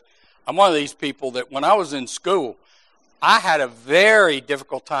I'm one of these people that when I was in school, I had a very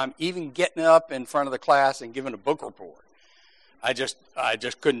difficult time even getting up in front of the class and giving a book report. I just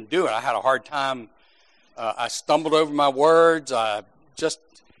couldn't do it. I had a hard time. I stumbled over my words.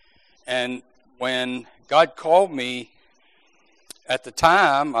 And when God called me at the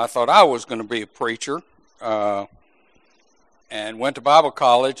time, I thought I was going to be a preacher, and went to Bible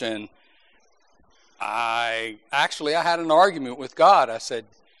college. And I had an argument with God. I said,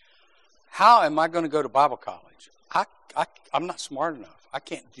 "How am I going to go to Bible college? I'm not smart enough. I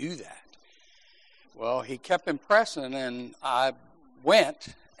can't do that." Well, he kept impressing, and I went,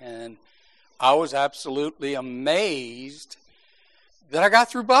 and I was absolutely amazed that I got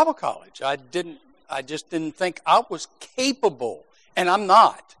through Bible college. I just didn't think I was capable, and I'm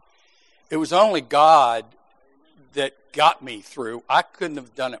not. It was only God that got me through. I couldn't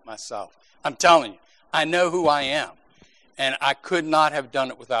have done it myself. I'm telling you, I know who I am, and I could not have done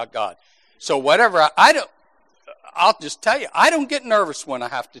it without God. So whatever, I'll just tell you, I don't get nervous when I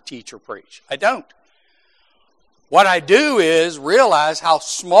have to teach or preach. I don't. What I do is realize how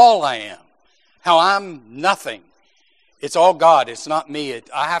small I am, how I'm nothing. It's all God. It's not me.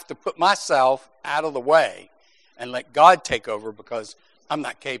 I have to put myself out of the way and let God take over because I'm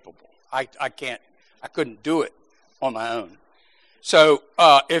not capable. I couldn't do it on my own. So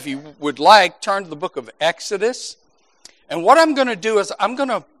if you would like, turn to the book of Exodus. And what I'm going to do is I'm going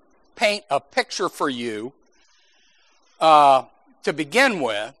to paint a picture for you to begin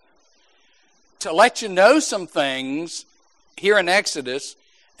with, to let you know some things here in Exodus,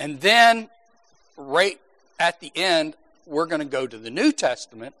 and then right at the end, we're going to go to the New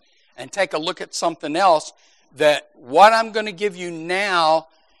Testament and take a look at something else that what I'm going to give you now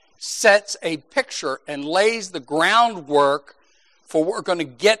sets a picture and lays the groundwork for what we're going to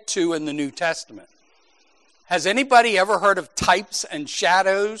get to in the New Testament. Has anybody ever heard of types and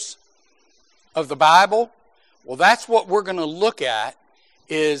shadows of the Bible? Well, that's what we're going to look at.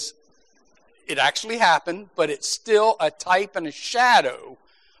 Is it actually happened, but it's still a type and a shadow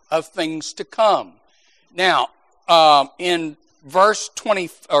of things to come. Now, in verse 20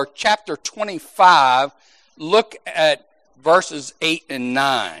 or chapter 25, look at verses 8 and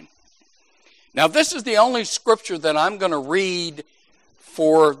 9. Now, this is the only scripture that I'm going to read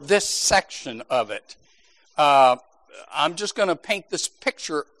for this section of it. I'm just going to paint this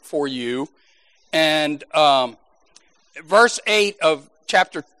picture for you. And verse 8 of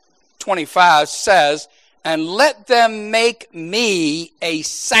chapter 25 says, "And let them make me a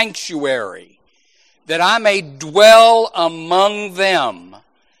sanctuary, that I may dwell among them,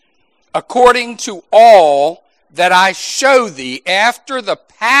 according to all that I show thee, after the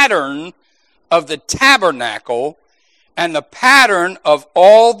pattern of the tabernacle, and the pattern of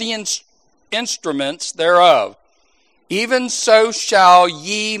all the instruments thereof. Even so shall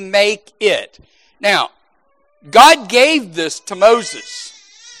ye make it." Now, God gave this to Moses.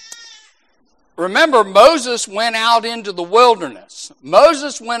 Remember, Moses went out into the wilderness.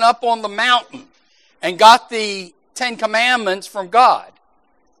 Moses went up on the mountain and got the 10 Commandments from God.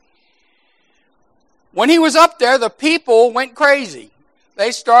 When he was up there, the people went crazy.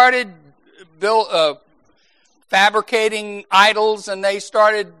 They started fabricating idols, and they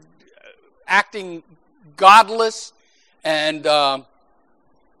started acting godless, and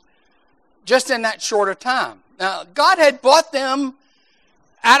just in that shorter time. Now, God had brought them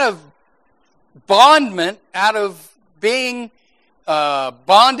out of bondment, out of being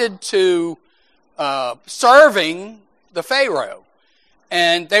bonded to serving the Pharaoh.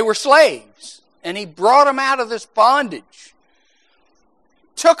 And they were slaves. And he brought them out of this bondage.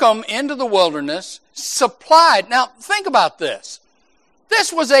 Took them into the wilderness, supplied. Now, think about this.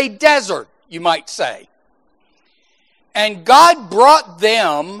 This was a desert, you might say. And God brought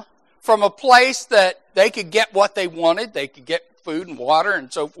them from a place that they could get what they wanted. They could get food and water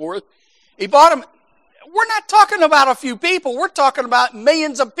and so forth. He brought them. We're not talking about a few people. We're talking about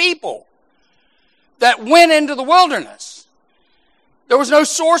millions of people that went into the wilderness. There was no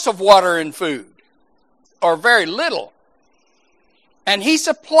source of water and food, or very little. And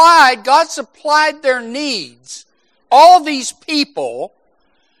God supplied their needs. All these people,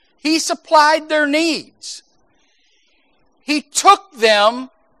 he supplied their needs. He took them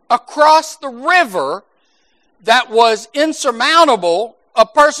across the river that was insurmountable. A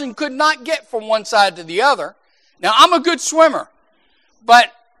person could not get from one side to the other. Now, I'm a good swimmer,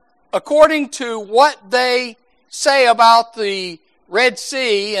 but according to what they say about the Red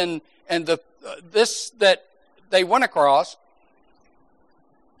Sea and this that they went across,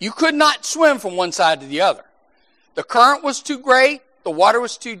 you could not swim from one side to the other. The current was too great, the water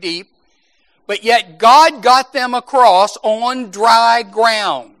was too deep, but yet God got them across on dry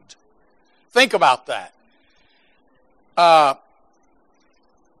ground. Think about that.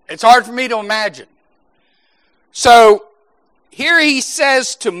 It's hard for me to imagine. So here he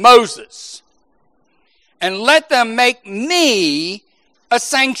says to Moses, and let them make me a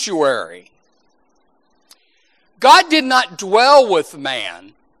sanctuary. God did not dwell with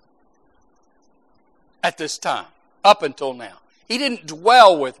man at this time, up until now. He didn't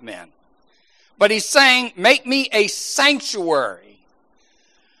dwell with men. But he's saying, make me a sanctuary.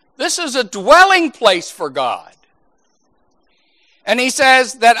 This is a dwelling place for God. And he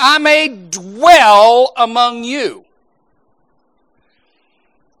says that I may dwell among you.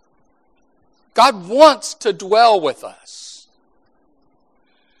 God wants to dwell with us.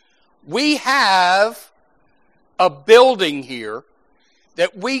 We have a building here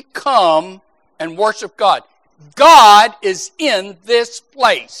that we come and worship God. God is in this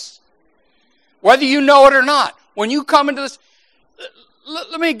place. Whether you know it or not. When you come into this,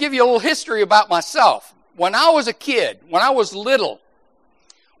 let me give you a little history about myself. When I was a kid, when I was little,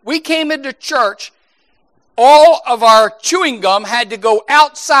 we came into church, all of our chewing gum had to go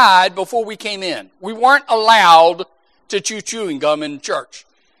outside before we came in. We weren't allowed to chew chewing gum in church.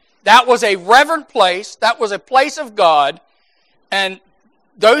 That was a reverent place. That was a place of God. And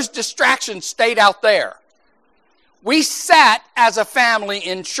those distractions stayed out there. We sat as a family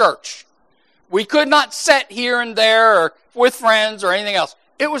in church. We could not sit here and there or with friends or anything else.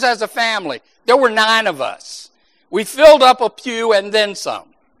 It was as a family. There were 9 of us. We filled up a pew and then some.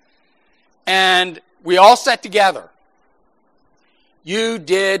 And we all sat together. You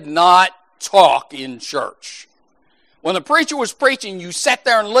did not talk in church. When the preacher was preaching, you sat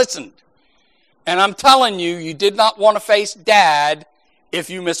there and listened. And I'm telling you, you did not want to face Dad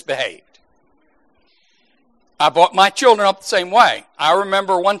if you misbehaved. I brought my children up the same way. I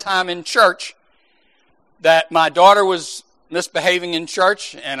remember one time in church that my daughter was misbehaving in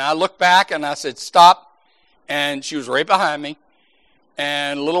church, and I looked back and I said, stop. And she was right behind me.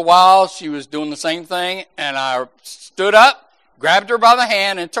 And a little while, she was doing the same thing, and I stood up, grabbed her by the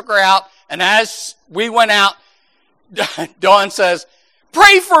hand, and took her out. And as we went out, Dawn says,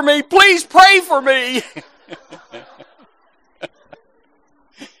 pray for me, please pray for me.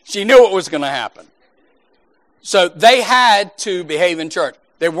 She knew it was going to happen. So they had to behave in church.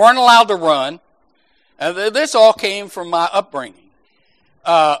 They weren't allowed to run. This all came from my upbringing.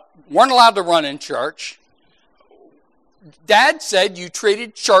 Weren't allowed to run in church. Dad said you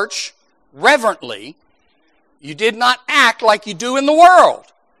treated church reverently. You did not act like you do in the world.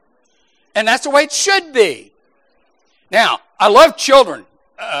 And that's the way it should be. Now, I love children.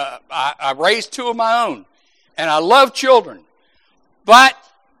 I raised 2 of my own. And I love children. But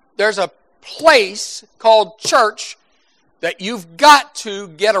there's a place called church that you've got to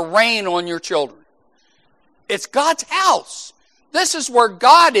get a rein on your children. It's God's house. This is where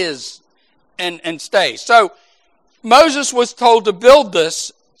God is and stays. So Moses was told to build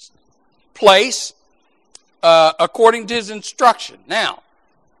this place according to his instruction. Now,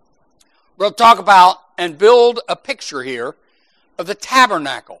 we'll talk about and build a picture here of the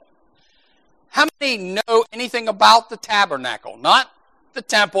tabernacle. How many know anything about the tabernacle? Not the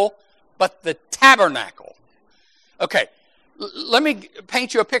temple, but the tabernacle. Okay, let me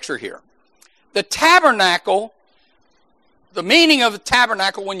paint you a picture here. The tabernacle, the meaning of the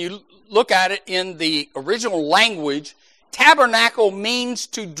tabernacle when you look at it in the original language, tabernacle means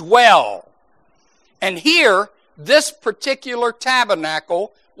to dwell. And here, this particular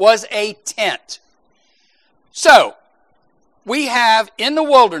tabernacle was a tent. So, we have in the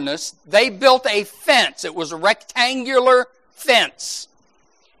wilderness, they built a fence. It was a rectangular fence.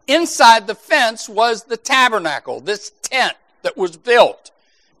 Inside the fence was the tabernacle, this tent that was built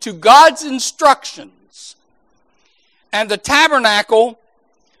to God's instructions. And the tabernacle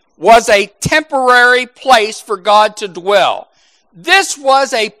was a temporary place for God to dwell. This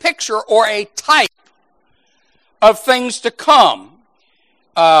was a picture or a type of things to come,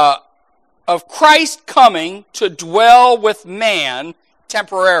 of Christ coming to dwell with man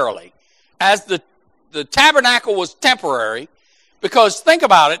temporarily. As the tabernacle was temporary, because think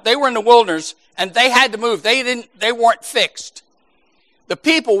about it, they were in the wilderness and they had to move. They weren't fixed. The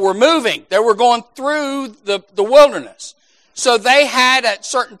people were moving. They were going through the wilderness. So they had at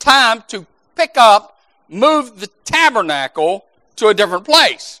certain time to pick up, move the tabernacle to a different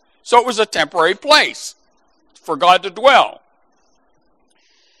place. So it was a temporary place for God to dwell.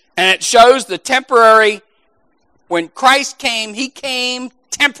 And it shows the temporary, when Christ came, he came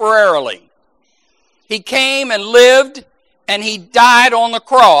temporarily. He came and lived, and he died on the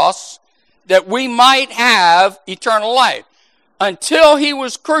cross that we might have eternal life. Until he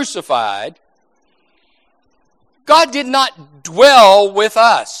was crucified, God did not dwell with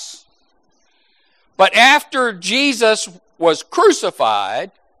us. But after Jesus was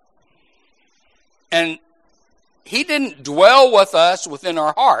crucified, and he didn't dwell with us within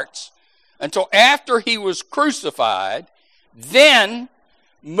our hearts until after he was crucified, then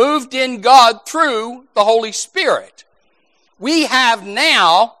moved in God through the Holy Spirit. We have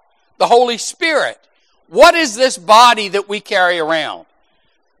now the Holy Spirit. What is this body that we carry around?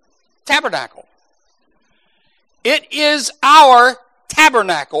 Tabernacle. It is our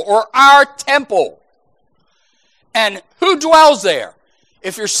tabernacle or our temple. And who dwells there?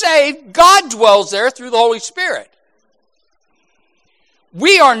 If you're saved, God dwells there through the Holy Spirit.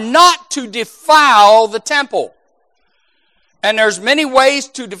 We are not to defile the temple. And there's many ways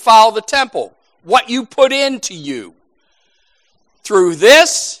to defile the temple. What you put into you. Through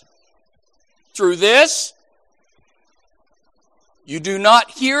this, you do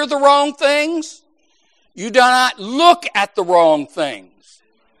not hear the wrong things. You do not look at the wrong things.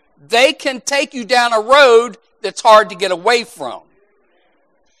 They can take you down a road that's hard to get away from.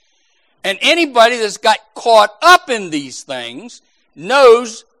 And anybody that's got caught up in these things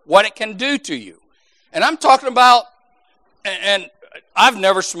knows what it can do to you. And I'm talking about, and I've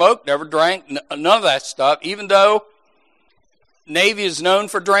never smoked, never drank, none of that stuff, even though Navy is known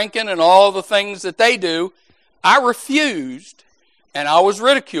for drinking and all the things that they do. I refused, and I was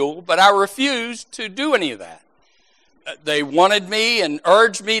ridiculed, but I refused to do any of that. They wanted me and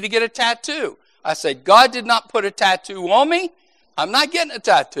urged me to get a tattoo. I said, God did not put a tattoo on me. I'm not getting a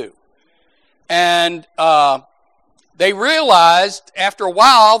tattoo. And they realized after a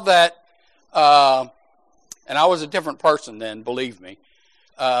while that, and I was a different person then, believe me,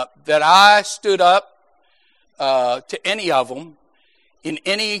 that I stood up to any of them in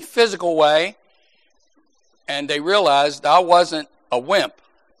any physical way, and they realized I wasn't a wimp.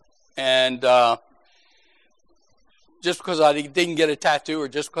 And just because I didn't get a tattoo or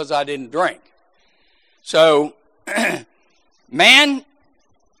just because I didn't drink. So, man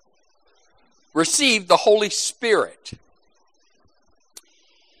received the Holy Spirit.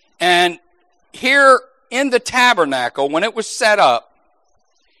 And here in the tabernacle, when it was set up,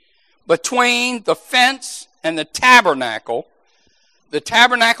 between the fence and the tabernacle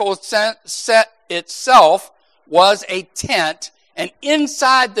set itself was a tent, and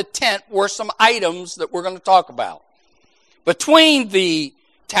inside the tent were some items that we're going to talk about. Between the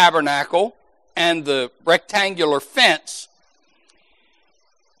tabernacle and the rectangular fence,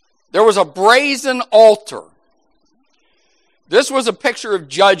 there was a brazen altar. This was a picture of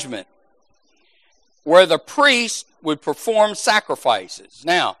judgment, where the priest would perform sacrifices.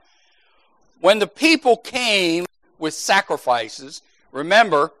 Now, when the people came with sacrifices,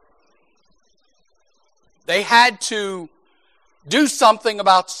 remember, they had to do something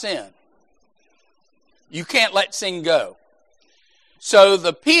about sin. You can't let sin go. So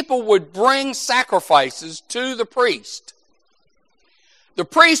the people would bring sacrifices to the priest. The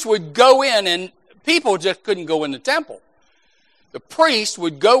priest would go in, and people just couldn't go in the temple. The priest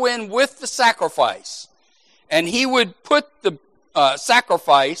would go in with the sacrifice, and he would put the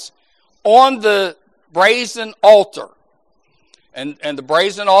sacrifice on the brazen altar. And the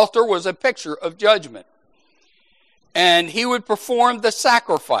brazen altar was a picture of judgment. And he would perform the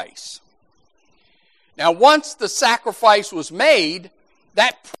sacrifice. Now, once the sacrifice was made,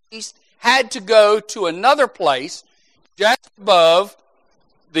 that priest had to go to another place just above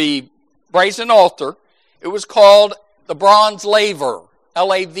the brazen altar. It was called the bronze laver,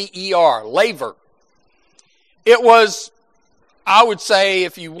 L-A-V-E-R, laver. It was, I would say,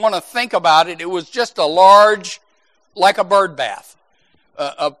 if you want to think about it, it was just a large, like a bird bath,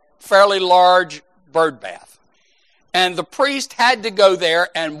 a fairly large bird bath. And the priest had to go there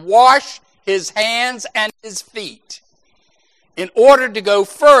and wash his hands and his feet. In order to go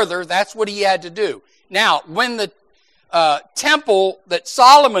further, that's what he had to do. Now, when the temple that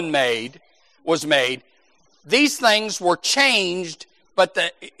Solomon was made, these things were changed, but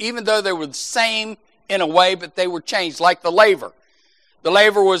even though they were the same in a way, but they were changed, like the laver. The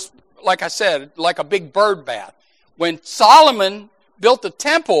laver was, like I said, like a big bird bath. When Solomon built the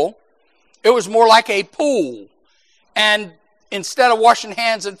temple, it was more like a pool. And instead of washing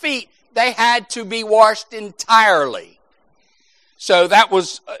hands and feet, they had to be washed entirely. So that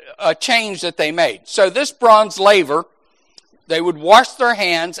was a change that they made. So this bronze laver, they would wash their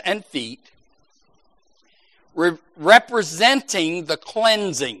hands and feet, representing the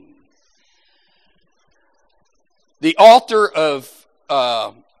cleansing. The altar of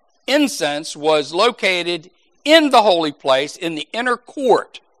incense was located in the holy place, in the inner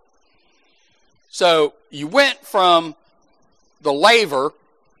court. So you went from the laver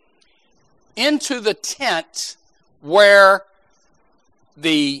into the tent where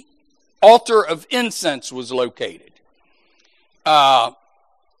the altar of incense was located. And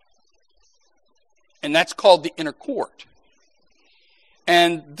that's called the inner court.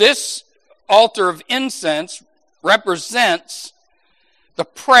 And this altar of incense represents the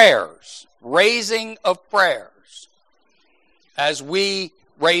prayers, raising of prayers, as we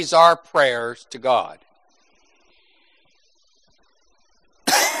raise our prayers to God.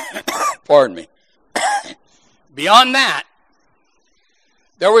 Pardon me. Beyond that,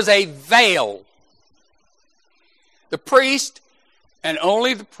 there was a veil. The priest, and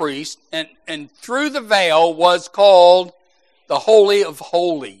only the priest, and through the veil was called the Holy of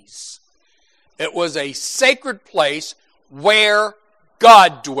Holies. It was a sacred place where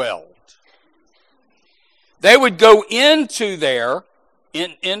God dwelled. They would go into there,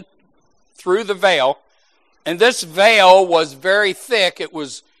 in through the veil, and this veil was very thick. It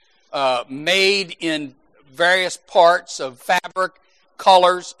was made in various parts of fabric,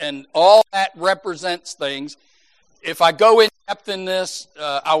 colors, and all that represents things. If I go in depth in this,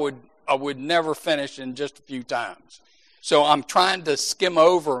 I would never finish in just a few times. So I'm trying to skim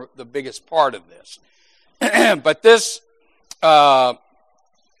over the biggest part of this. But this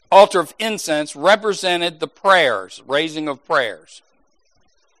altar of incense represented the prayers, raising of prayers.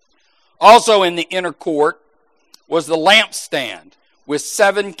 Also in the inner court was the lampstand with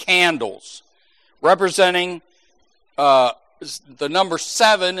 7 candles, representing the number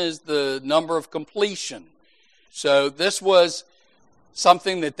 7 is the number of completion. So this was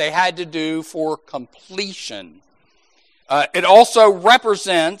something that they had to do for completion. It also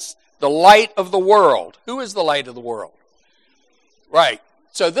represents the light of the world. Who is the light of the world? Right.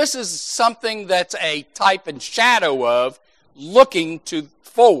 So this is something that's a type and shadow of looking to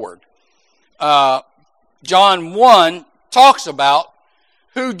forward. John 1 talks about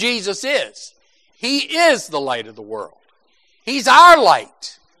who Jesus is. He is the light of the world. He's our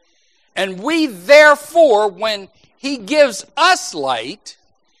light. And we therefore, when He gives us light,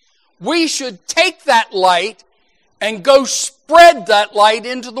 we should take that light and go spread that light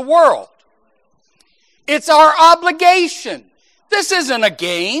into the world. It's our obligation. This isn't a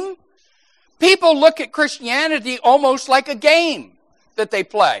game. People look at Christianity almost like a game that they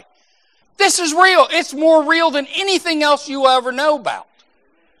play. This is real. It's more real than anything else you ever know about.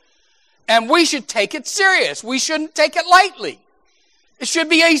 And we should take it serious. We shouldn't take it lightly. It should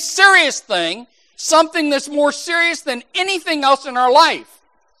be a serious thing, something that's more serious than anything else in our life.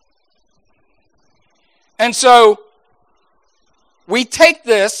 And so, we take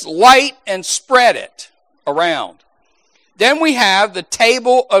this light and spread it around. Then we have the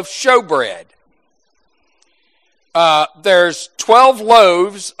table of showbread. There's 12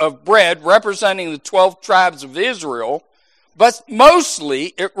 loaves of bread representing the 12 tribes of Israel, but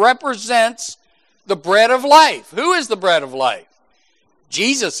mostly it represents the bread of life. Who is the bread of life?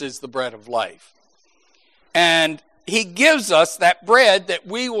 Jesus is the bread of life. And He gives us that bread that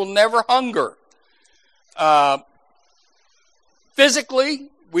we will never hunger. Physically,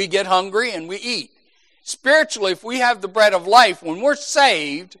 we get hungry and we eat. Spiritually, if we have the bread of life, when we're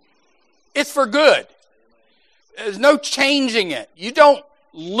saved, it's for good. There's no changing it. You don't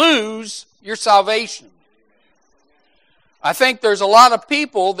lose your salvation. I think there's a lot of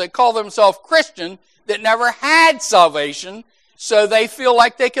people that call themselves Christian that never had salvation, so they feel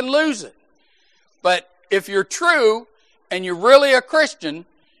like they can lose it. But if you're true and you're really a Christian,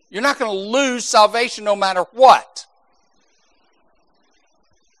 you're not going to lose salvation no matter what.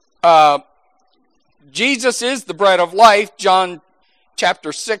 Jesus is the bread of life, John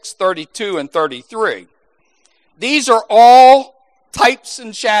chapter 6, 32 and 33. These are all types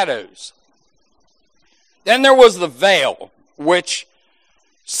and shadows. Then there was the veil, which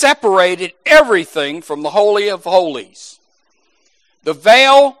separated everything from the Holy of Holies. The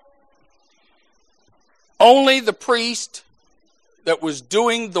veil, only the priest that was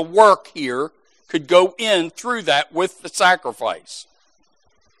doing the work here could go in through that with the sacrifice.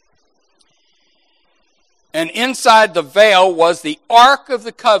 And inside the veil was the Ark of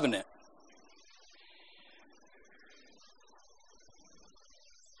the Covenant.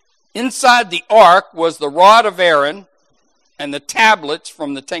 Inside the ark was the rod of Aaron and the tablets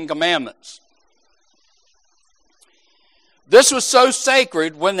from the Ten Commandments. This was so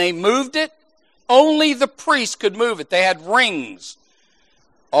sacred, when they moved it, only the priest could move it. They had rings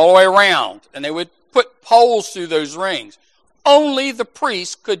all the way around, and they would put poles through those rings. Only the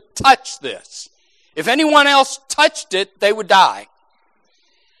priest could touch this. If anyone else touched it, they would die.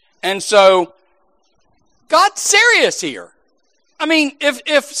 And so, God's serious here. I mean,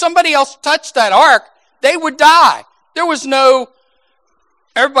 if somebody else touched that ark, they would die. There was no,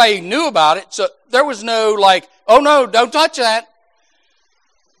 everybody knew about it, so there was no like, oh no, don't touch that.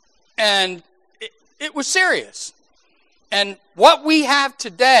 And it was serious. And what we have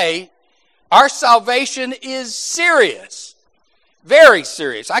today, our salvation is serious. Very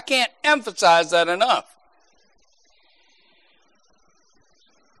serious. I can't emphasize that enough.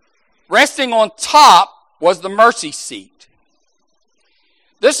 Resting on top was the mercy seat.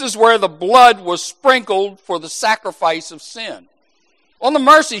 This is where the blood was sprinkled for the sacrifice of sin. On the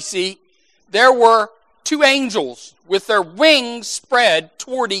mercy seat, there were two angels with their wings spread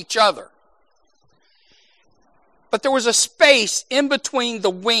toward each other. But there was a space in between the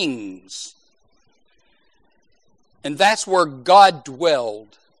wings. And that's where God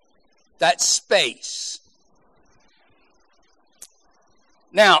dwelled. That space.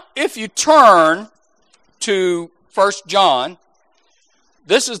 Now, if you turn to 1 John,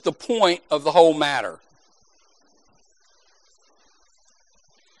 this is the point of the whole matter.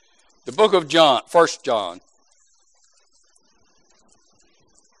 The book of John, 1 John.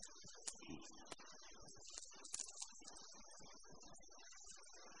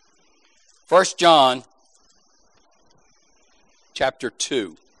 First John, chapter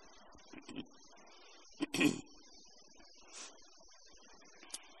 2.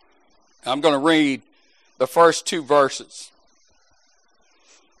 I'm going to read the first two verses.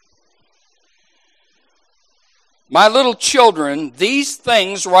 My little children, these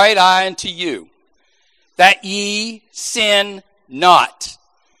things write I unto you, that ye sin not.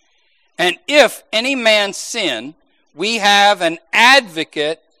 And if any man sin, we have an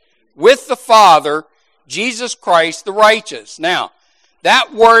advocate with the Father, Jesus Christ the righteous. Now,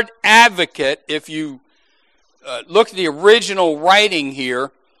 that word advocate, if you look at the original writing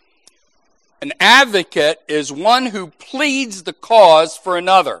here, an advocate is one who pleads the cause for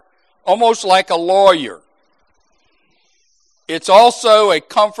another, almost like a lawyer. It's also a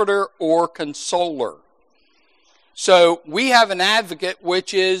comforter or consoler. So we have an advocate,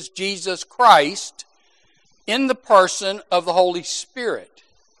 which is Jesus Christ, in the person of the Holy Spirit.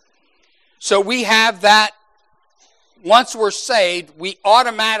 So we have that, once we're saved, we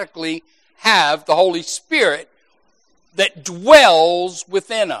automatically have the Holy Spirit that dwells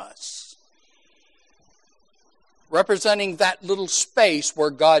within us, representing that little space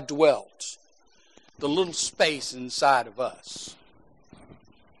where God dwelt, the little space inside of us.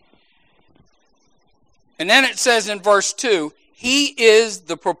 And then it says in verse 2, He is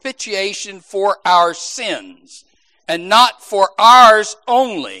the propitiation for our sins, and not for ours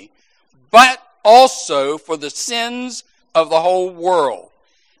only, but also for the sins of the whole world.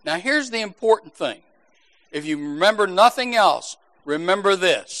 Now here's the important thing. If you remember nothing else, remember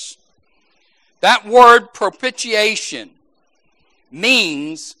this. That word propitiation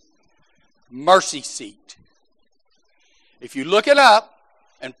means mercy seat. If you look it up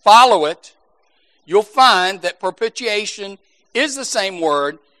and follow it, you'll find that propitiation is the same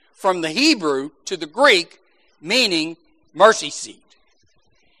word from the Hebrew to the Greek, meaning mercy seat.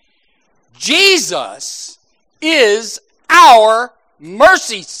 Jesus is our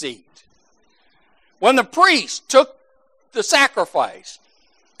mercy seat. When the priest took the sacrifice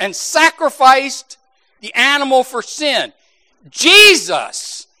and sacrificed the animal for sin,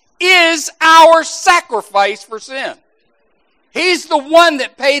 Jesus is our sacrifice for sin. He's the one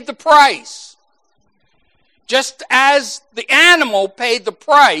that paid the price. Just as the animal paid the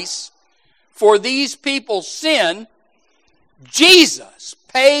price for these people's sin, Jesus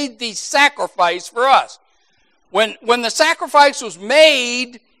paid the sacrifice for us. When the sacrifice was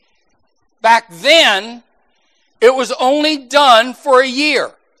made back then, it was only done for a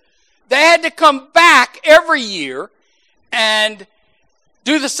year. They had to come back every year and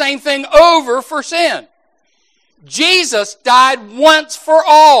do the same thing over for sin. Jesus died once for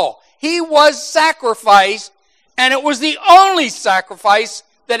all. He was sacrificed, and it was the only sacrifice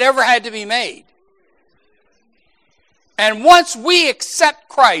that ever had to be made. And once we accept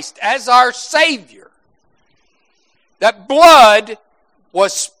Christ as our Savior, that blood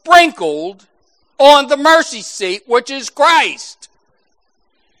was sprinkled on the mercy seat, which is Christ.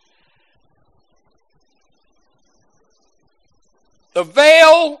 The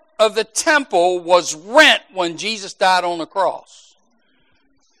veil of the temple was rent when Jesus died on the cross.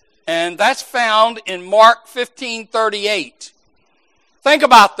 And that's found in Mark 15:38. Think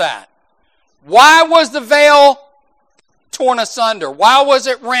about that. Why was the veil torn asunder? Why was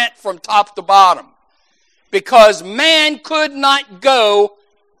it rent from top to bottom? Because man could not go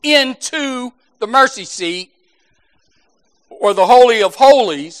into the mercy seat or the Holy of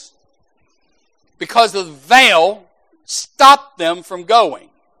Holies because the veil stopped them from going.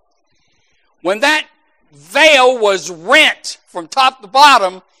 When that veil was rent from top to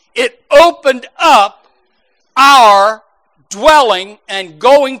bottom, it opened up our dwelling and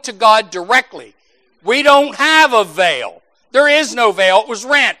going to God directly. We don't have a veil. There is no veil. It was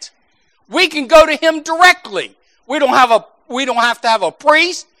rent. We can go to Him directly. We don't have to have a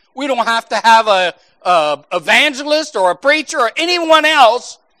priest. We don't have to have a evangelist or a preacher or anyone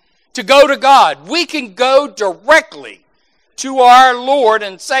else to go to God. We can go directly to our Lord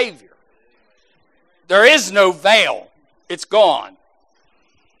and Savior. There is no veil. It's gone.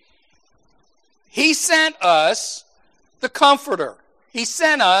 He sent us the Comforter. He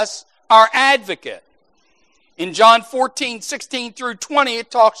sent us our Advocate. In John 14:16 through 20,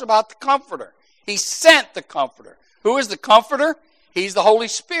 it talks about the Comforter. He sent the Comforter. Who is the Comforter? He's the Holy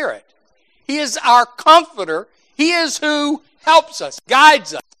Spirit. He is our Comforter. He is who helps us,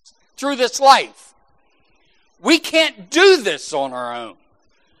 guides us through this life. We can't do this on our own.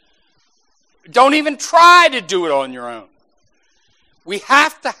 Don't even try to do it on your own. We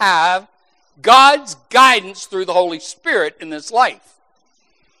have to have God's guidance through the Holy Spirit in this life.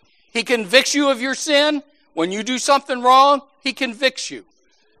 He convicts you of your sin. When you do something wrong, He convicts you.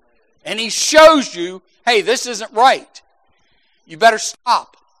 And He shows you, hey, this isn't right. You better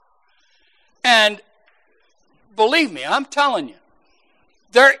stop. And believe me, I'm telling you,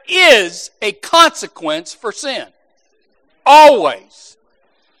 there is a consequence for sin. Always.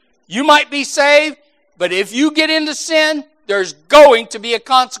 You might be saved, but if you get into sin, there's going to be a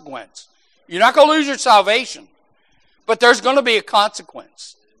consequence. You're not going to lose your salvation, but there's going to be a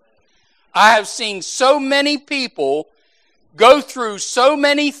consequence. I have seen so many people go through so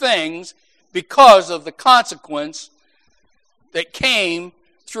many things because of the consequence that came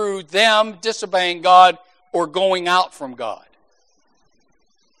through them disobeying God or going out from God.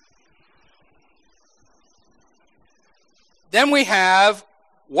 Then we have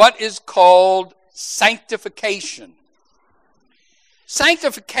what is called sanctification.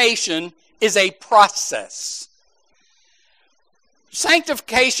 Sanctification is a process.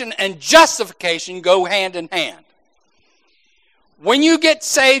 Sanctification and justification go hand in hand. When you get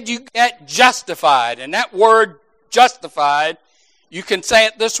saved, you get justified. And that word justified, you can say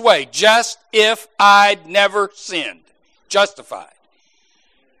it this way: just if I'd never sinned. Justified.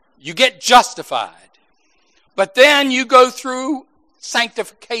 You get justified. But then you go through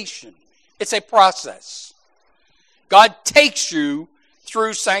sanctification. It's a process. God takes you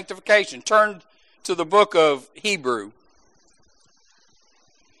through sanctification. Turn to the book of Hebrews,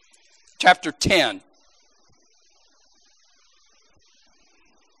 chapter 10.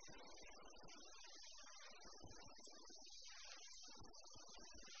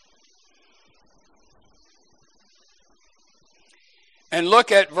 And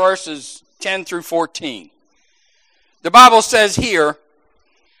look at verses 10 through 14. The Bible says here,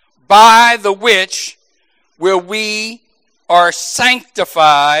 by the which we are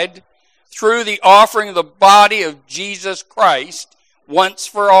sanctified through the offering of the body of Jesus Christ once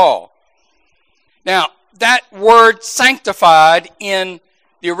for all. Now, that word sanctified in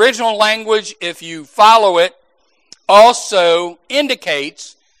the original language, if you follow it, also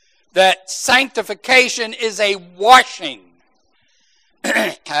indicates that sanctification is a washing.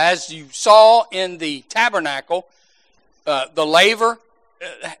 As you saw in the tabernacle, the laver,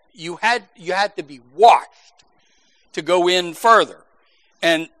 you had to be washed to go in further.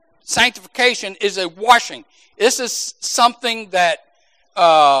 And sanctification is a washing. This is something that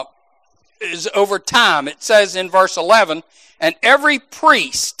is over time. It says in verse 11, and every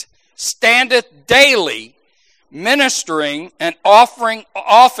priest standeth daily ministering and offering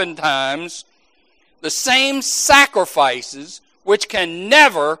oftentimes the same sacrifices which can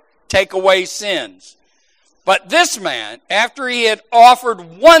never take away sins. But this man, after he had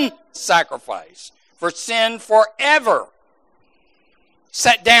offered one sacrifice for sin forever,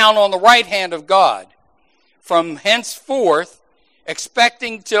 sat down on the right hand of God, from henceforth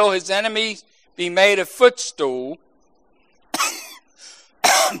expecting till his enemies be made a footstool.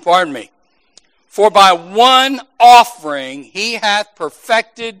 Pardon me. For by one offering he hath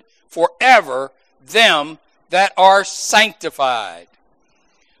perfected forever them that are sanctified.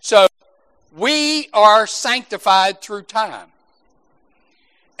 So, we are sanctified through time.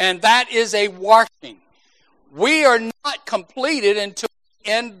 And that is a washing. We are not completed until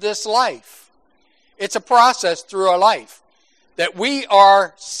we end this life. It's a process through our life that we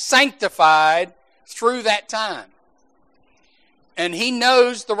are sanctified through that time. And He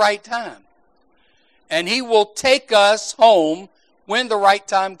knows the right time. And He will take us home when the right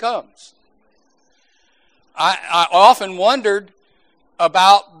time comes. I often wondered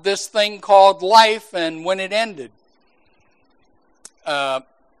about this thing called life and when it ended. I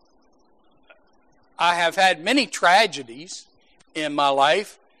have had many tragedies in my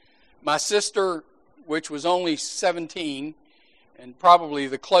life. My sister, which was only 17, and probably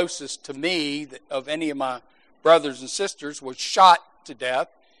the closest to me of any of my brothers and sisters, was shot to death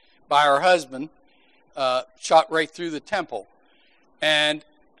by her husband, shot right through the temple. And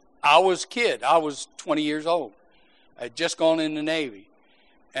I was a kid. I was 20 years old. I had just gone in the Navy,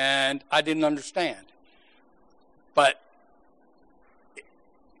 and I didn't understand. But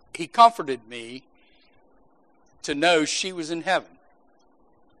he comforted me to know she was in heaven.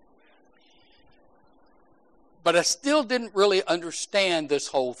 But I still didn't really understand this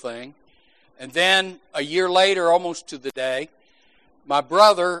whole thing. And then a year later, almost to the day, my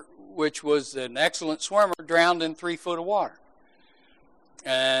brother, which was an excellent swimmer, drowned in 3 foot of water.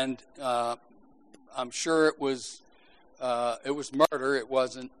 And I'm sure it was murder. It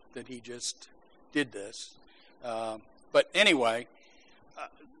wasn't that he just did this. But anyway,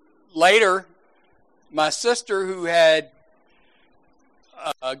 later, my sister, who had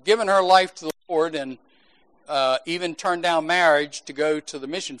given her life to the Lord and even turned down marriage to go to the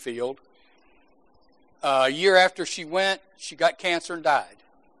mission field, a year after she went, she got cancer and died.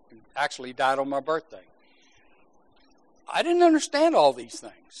 Actually died on my birthday. I didn't understand all these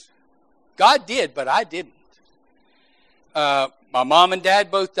things. God did, but I didn't. My mom and dad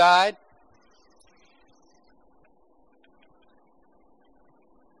both died.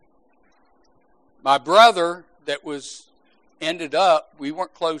 My brother that ended up, we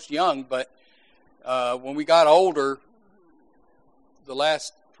weren't close young, but when we got older, the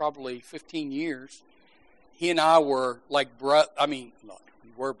last probably 15 years, he and I were like we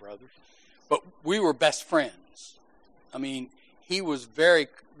were brothers, but we were best friends. I mean, we were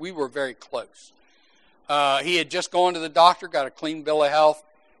very close. He had just gone to the doctor, got a clean bill of health,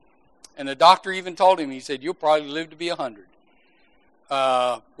 and the doctor even told him, he said, "You'll probably live to be 100.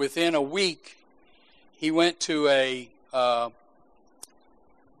 Within a week, he went to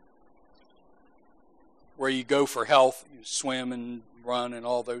where you go for health, you swim and run and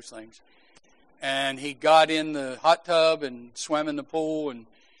all those things. And he got in the hot tub and swam in the pool and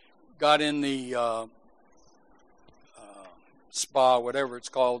got in the spa, whatever it's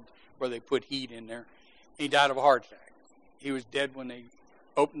called, where they put heat in there. He died of a heart attack. He was dead when they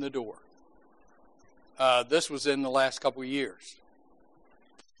opened the door. This was in the last couple of years.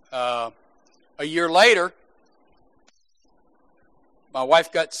 A year later, my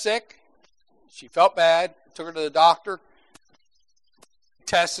wife got sick. She felt bad. Took her to the doctor.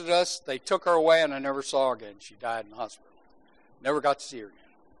 Tested us. They took her away, and I never saw her again. She died in the hospital. Never got to see her again.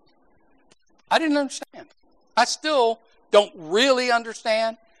 I didn't understand. I still don't really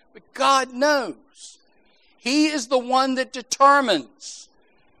understand, but God knows. He is the one that determines.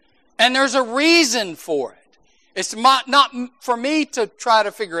 And there's a reason for it. It's not for me to try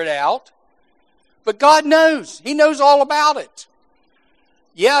to figure it out, but God knows. He knows all about it.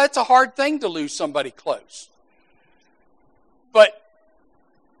 Yeah, it's a hard thing to lose somebody close. But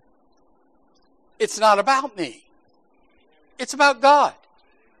it's not about me. It's about God.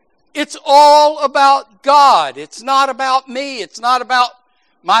 It's all about God. It's not about me. It's not about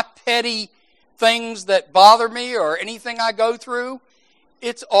my petty things that bother me or anything I go through.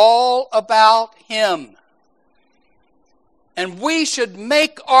 It's all about Him. And we should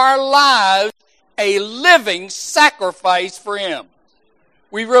make our lives a living sacrifice for Him.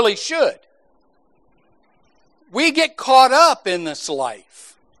 We really should. We get caught up in this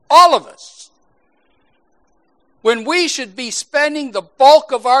life. All of us. When we should be spending the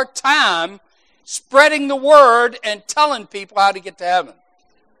bulk of our time spreading the word and telling people how to get to heaven.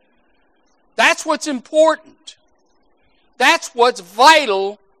 That's what's important. That's what's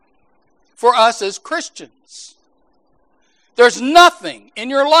vital for us as Christians. There's nothing in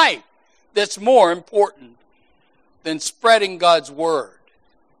your life that's more important than spreading God's word.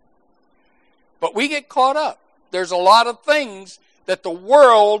 But we get caught up. There's a lot of things that the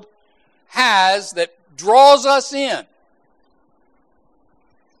world has that draws us in.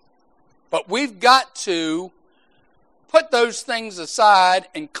 But we've got to put those things aside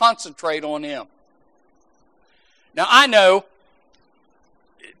and concentrate on Him. Now, I know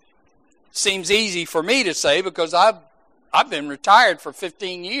it seems easy for me to say because I've been retired for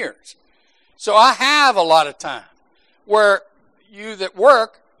 15 years. So I have a lot of time where you that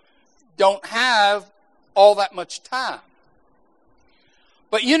work don't have all that much time.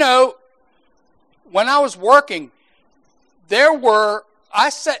 But you know, when I was working, I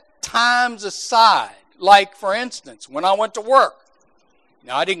set times aside. Like, for instance, when I went to work.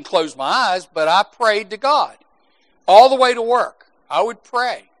 Now, I didn't close my eyes, but I prayed to God. All the way to work, I would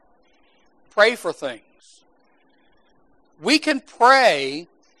pray. Pray for things. We can pray.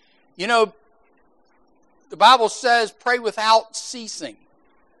 You know, the Bible says pray without ceasing.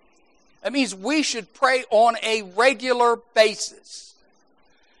 That means we should pray on a regular basis.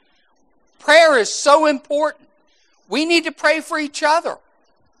 Prayer is so important. We need to pray for each other.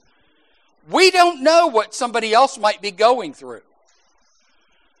 We don't know what somebody else might be going through.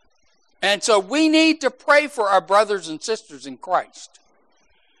 And so we need to pray for our brothers and sisters in Christ.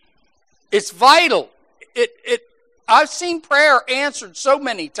 It's vital. I've seen prayer answered so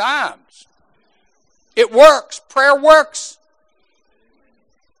many times. It works. Prayer works.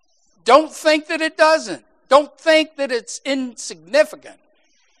 Don't think that it doesn't. Don't think that it's insignificant.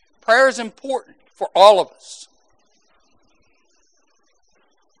 Prayer is important for all of us.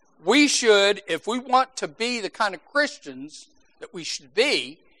 We should, if we want to be the kind of Christians that we should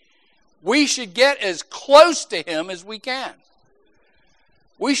be, we should get as close to Him as we can.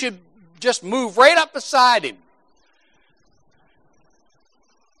 We should just move right up beside Him.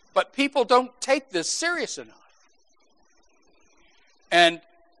 But people don't take this serious enough. And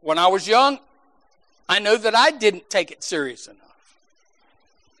when I was young, I know that I didn't take it serious enough.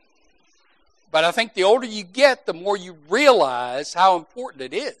 But I think the older you get, the more you realize how important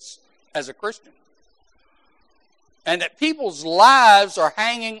it is as a Christian. And that people's lives are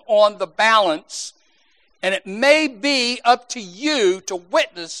hanging on the balance, and it may be up to you to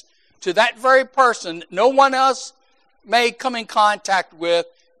witness to that very person that no one else may come in contact with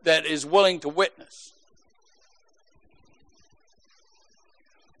that is willing to witness.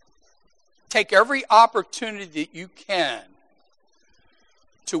 Take every opportunity that you can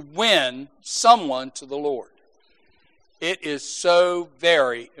to win someone to the Lord. It is so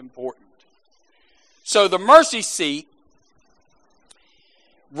very important. So the mercy seat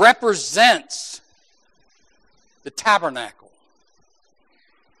represents the tabernacle.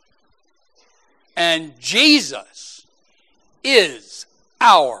 And Jesus is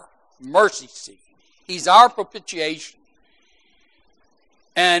our mercy seat. He's our propitiation.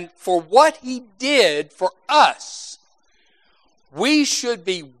 And for what He did for us, we should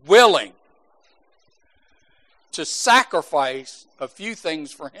be willing to sacrifice a few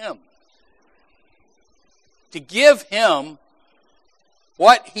things for Him. To give Him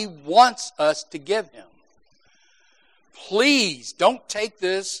what He wants us to give Him. Please don't take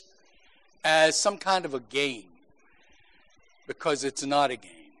this as some kind of a game, because it's not a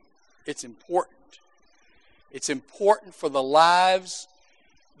game. It's important. It's important for the lives,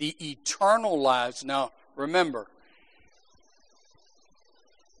 the eternal lives. Now, remember,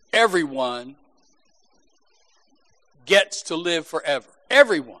 everyone gets to live forever.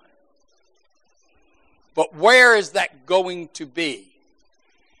 Everyone. But where is that going to be?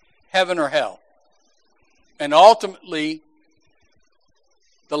 Heaven or hell? And ultimately,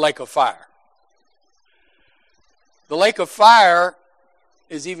 the lake of fire. The lake of fire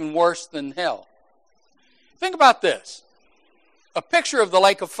is even worse than hell. Think about this. A picture of the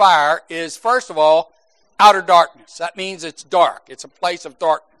lake of fire is, first of all, outer darkness. That means it's dark. It's a place of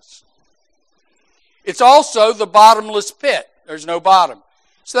darkness. It's also the bottomless pit. There's no bottom.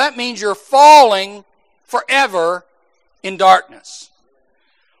 So that means you're falling forever in darkness.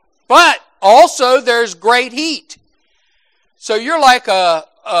 But also there's great heat. So you're like a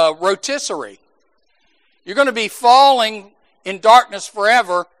rotisserie. You're going to be falling in darkness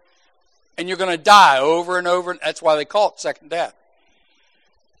forever, and you're going to die over and over. That's why they call it second death.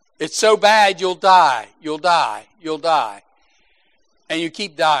 It's so bad you'll die, you'll die, you'll die. And you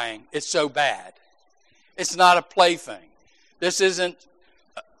keep dying. It's so bad. It's not a plaything. This isn't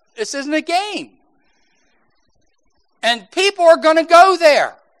a game. And people are going to go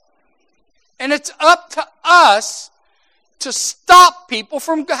there. And it's up to us to stop people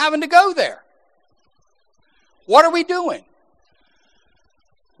from having to go there. What are we doing?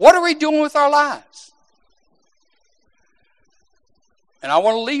 What are we doing with our lives? And I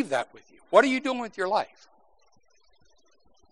want to leave that with you. What are you doing with your life?